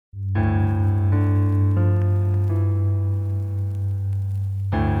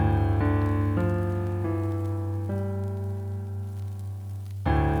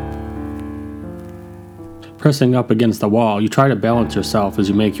Pressing up against the wall, you try to balance yourself as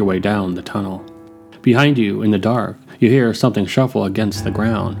you make your way down the tunnel. Behind you, in the dark, you hear something shuffle against the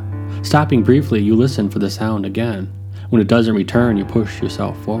ground. Stopping briefly, you listen for the sound again. When it doesn't return, you push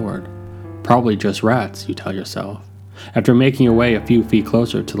yourself forward. Probably just rats, you tell yourself. After making your way a few feet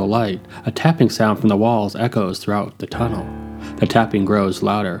closer to the light, a tapping sound from the walls echoes throughout the tunnel. The tapping grows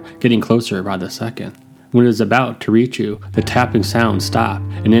louder, getting closer by the second. When it is about to reach you, the tapping sounds stop,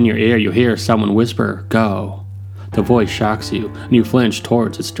 and in your ear you hear someone whisper, "Go." The voice shocks you, and you flinch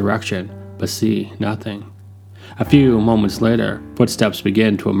towards its direction, but see nothing. A few moments later, footsteps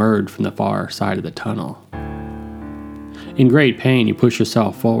begin to emerge from the far side of the tunnel. In great pain, you push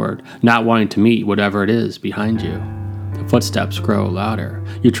yourself forward, not wanting to meet whatever it is behind you. The footsteps grow louder.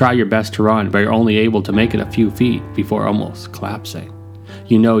 You try your best to run, but you're only able to make it a few feet before almost collapsing.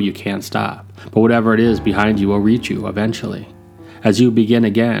 You know you can't stop, but whatever it is behind you will reach you eventually. As you begin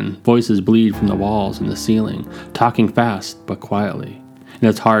again, voices bleed from the walls and the ceiling, talking fast but quietly, and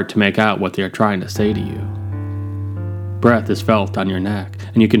it's hard to make out what they are trying to say to you. Breath is felt on your neck,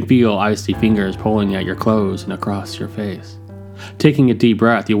 and you can feel icy fingers pulling at your clothes and across your face. Taking a deep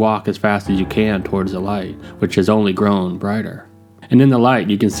breath, you walk as fast as you can towards the light, which has only grown brighter. And in the light,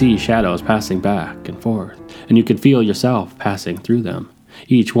 you can see shadows passing back and forth, and you can feel yourself passing through them,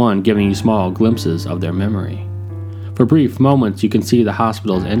 each one giving you small glimpses of their memory. For brief moments, you can see the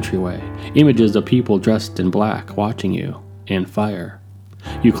hospital's entryway, images of people dressed in black watching you, and fire.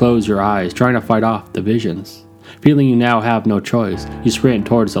 You close your eyes, trying to fight off the visions. Feeling you now have no choice, you sprint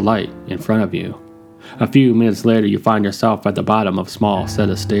towards the light in front of you. A few minutes later, you find yourself at the bottom of a small set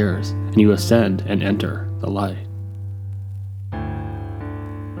of stairs, and you ascend and enter the light.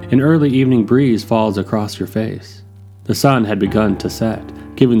 An early evening breeze falls across your face. The sun had begun to set,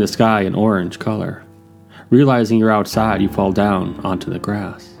 giving the sky an orange color. Realizing you're outside, you fall down onto the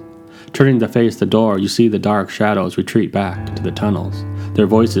grass. Turning to face the door, you see the dark shadows retreat back into the tunnels, their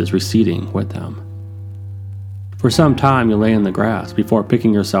voices receding with them. For some time, you lay in the grass before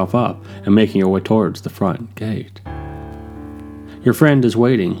picking yourself up and making your way towards the front gate. Your friend is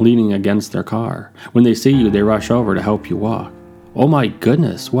waiting, leaning against their car. When they see you, they rush over to help you walk. "Oh my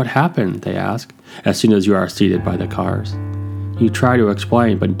goodness, what happened?" they ask, as soon as you are seated by the cars. You try to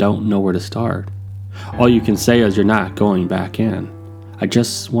explain, but don't know where to start. All you can say is you're not going back in. "I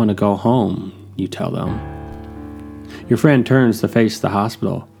just want to go home," you tell them. Your friend turns to face the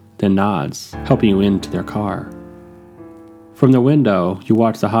hospital, then nods, helping you into their car. From the window, you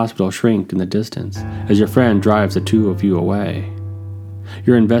watch the hospital shrink in the distance as your friend drives the two of you away.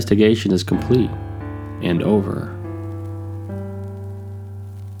 Your investigation is complete and over.